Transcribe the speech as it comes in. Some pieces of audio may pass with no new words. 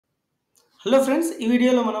Hello friends, ఈ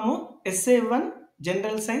వీడియోలో మనము SA1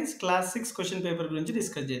 general science class 6 question paper గురించి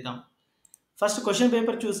డిస్కస్ చేద్దాం. ఫస్ట్ క్వశ్చన్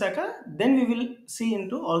పేపర్ చూసాక then we will see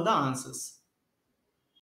into all the answers.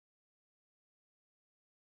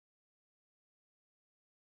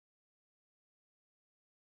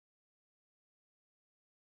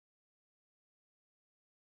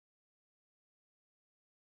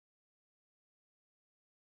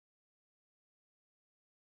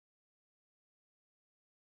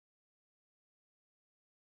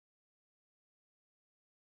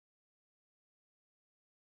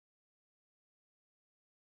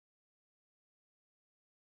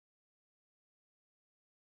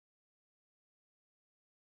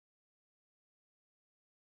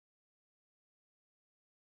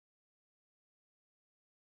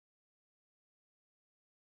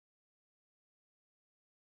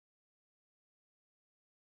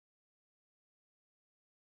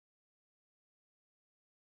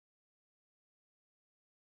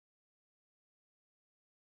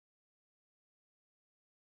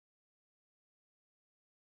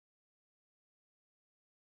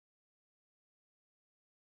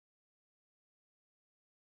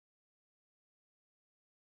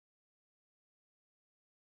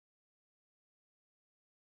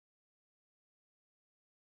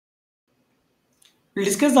 We'll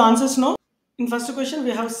discuss the answers now. In first question,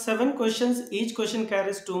 we have 7 questions. Each question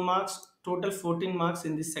carries 2 marks, total 14 marks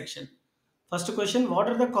in this section. First question, what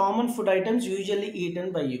are the common food items usually eaten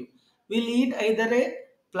by you? We'll eat either a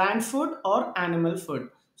plant food or animal food.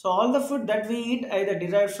 So all the food that we eat either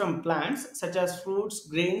derived from plants such as fruits,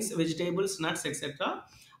 grains, vegetables, nuts, etc.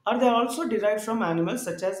 or they are also derived from animals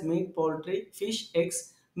such as meat, poultry, fish, eggs,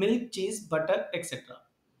 milk, cheese, butter, etc.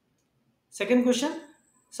 Second question,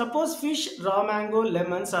 suppose fish, raw mango,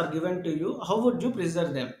 lemons are given to you, how would you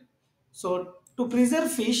preserve them? So to preserve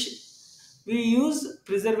fish, we use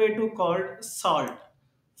preservative called salt.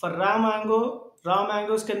 For raw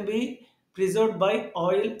mangoes can be preserved by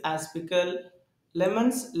oil as pickle.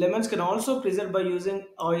 Lemons can also preserve by using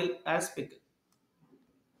oil as pickle.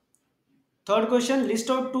 Third question, list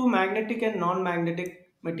out two magnetic and non-magnetic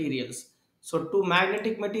materials. So two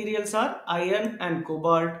magnetic materials are iron and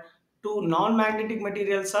cobalt. Two non-magnetic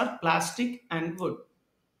materials are plastic and wood.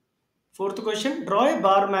 Fourth question, draw a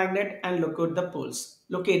bar magnet and locate the poles.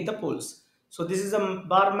 Locate the poles. So this is a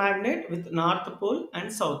bar magnet with north pole and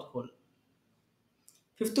south pole.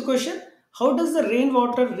 Fifth question, how does the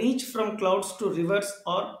rainwater reach from clouds to rivers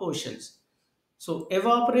or oceans? So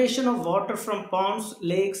evaporation of water from ponds,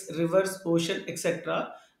 lakes, rivers, ocean, etc.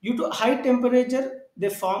 Due to high temperature,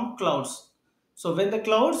 they form clouds. So when the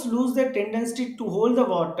clouds lose their tendency to hold the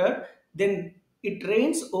water, then it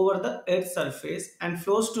rains over the earth's surface and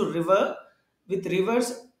flows to river, with rivers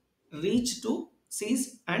reach to seas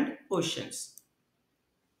and oceans.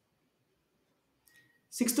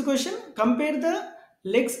 Sixth question, compare the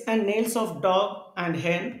legs and nails of dog and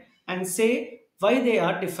hen and say why they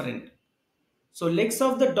are different. So legs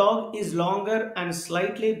of the dog is longer and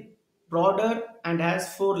slightly broader and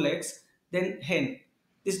has 4 legs than hen.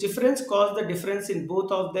 This difference caused the difference in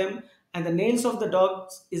both of them, and the nails of the dog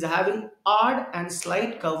is having odd and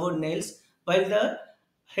slight curved nails while the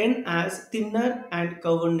hen has thinner and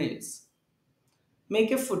curved nails.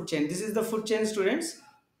 Make a food chain. This is the food chain, students.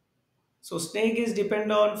 So snake is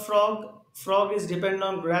depend on frog, frog is depend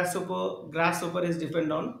on grasshopper, grasshopper is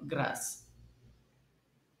depend on grass.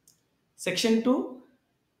 Section 2,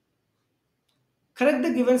 correct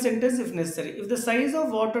the given sentence if necessary. If the size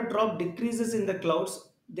of water drop decreases in the clouds,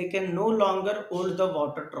 they can no longer hold the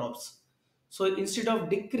water drops. So instead of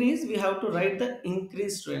decrease, we have to write the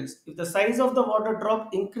increase, students. If the size of the water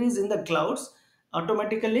drop increase in the clouds,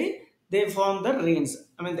 automatically they form the rains.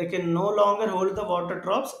 I mean, they can no longer hold the water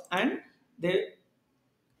drops and they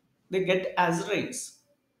they get as rains.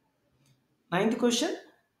 Ninth question,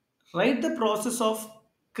 write the process of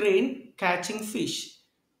crane catching fish.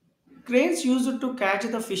 Cranes used to catch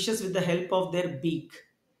the fishes with the help of their beak.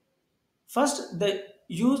 First, they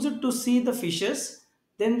used it to see the fishes,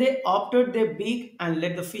 then they opted their beak and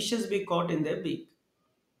let the fishes be caught in their beak.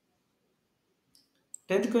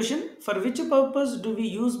 10th question, for which purpose do we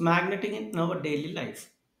use magnetic in our daily life?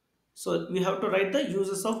 So we have to write the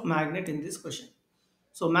uses of magnet in this question.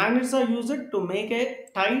 So magnets are used to make a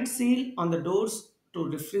tight seal on the doors to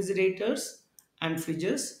refrigerators and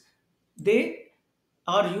fridges. They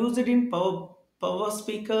are used in power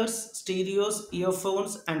speakers, stereos,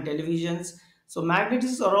 earphones, and televisions. So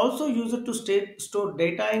magnets are also used to store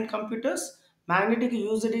data in computers. Magnetic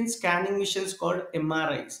used in scanning machines called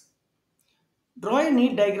MRIs. Draw a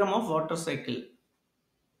neat diagram of water cycle.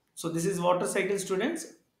 So this is water cycle, students.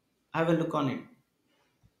 Have a look on it.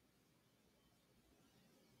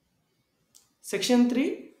 Section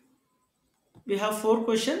 3, we have 4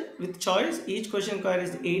 questions with choice. Each question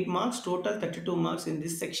carries 8 marks, total 32 marks in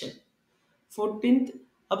this section. 14th,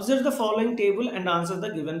 observe the following table and answer the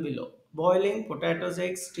given below. Boiling, potatoes,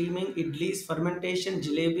 eggs, steaming, idlis, fermentation,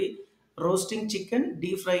 jalebi, roasting chicken,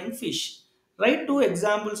 deep frying fish. Write 2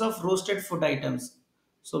 examples of roasted food items.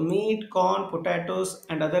 So meat, corn, potatoes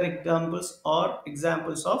and other examples are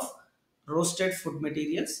examples of roasted food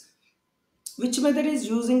materials. Which method is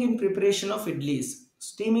using in preparation of idlis?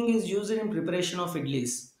 Steaming is used in preparation of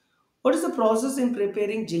idlis. What is the process in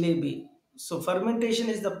preparing jalebi? So fermentation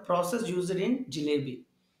is the process used in jalebi.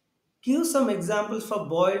 Give some examples for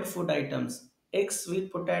boiled food items. Eggs,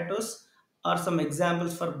 sweet potatoes are some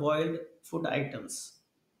examples for boiled food items.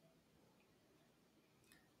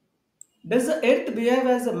 Does the earth behave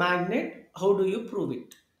as a magnet? How do you prove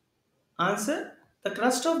it? Answer: the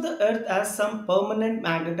crust of the earth has some permanent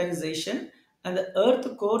magnetization, and the earth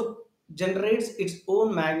core generates its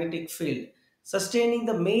own magnetic field, sustaining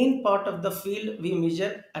the main part of the field we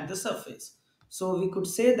measure at the surface. So we could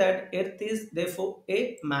say that earth is therefore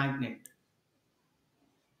a magnet.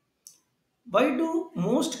 Why do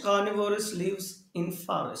most carnivores lives in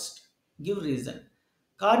forest? Give reason.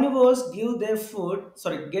 Carnivores get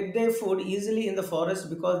their food easily in the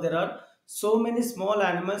forest because there are so many small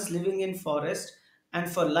animals living in forest, and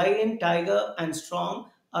for lion, tiger and storm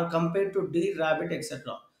are compared to deer, rabbit,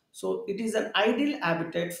 etc. So it is an ideal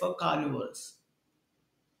habitat for carnivores.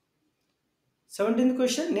 17th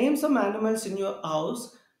question, name some animals in your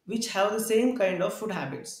house which have the same kind of food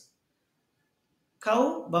habits.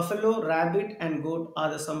 Cow, buffalo, rabbit, and goat are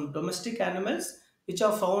the some domestic animals which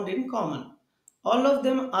are found in common. All of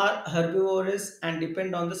them are herbivorous and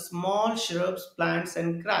depend on the small shrubs, plants,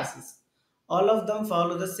 and grasses. All of them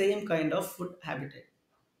follow the same kind of food habitat.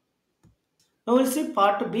 Now we'll see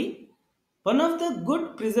part B. One of the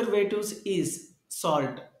good preservatives is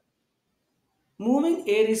salt. Moving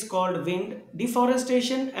air is called wind.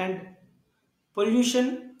 Deforestation and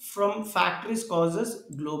pollution from factories causes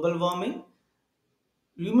global warming.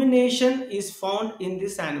 Rumination is found in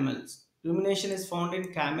these animals. Rumination is found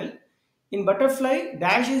in camel. In butterfly,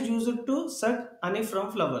 dash is used to suck honey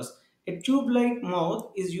from flowers. A tube-like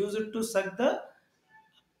mouth is used to suck the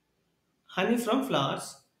honey from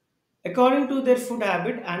flowers. According to their food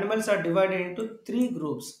habit, animals are divided into 3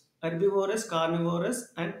 groups: herbivorous, carnivorous,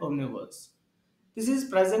 and omnivorous. This is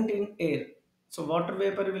present in air. So water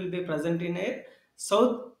vapor will be present in air.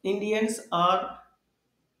 South Indians are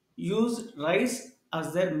use rice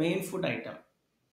as their main food item.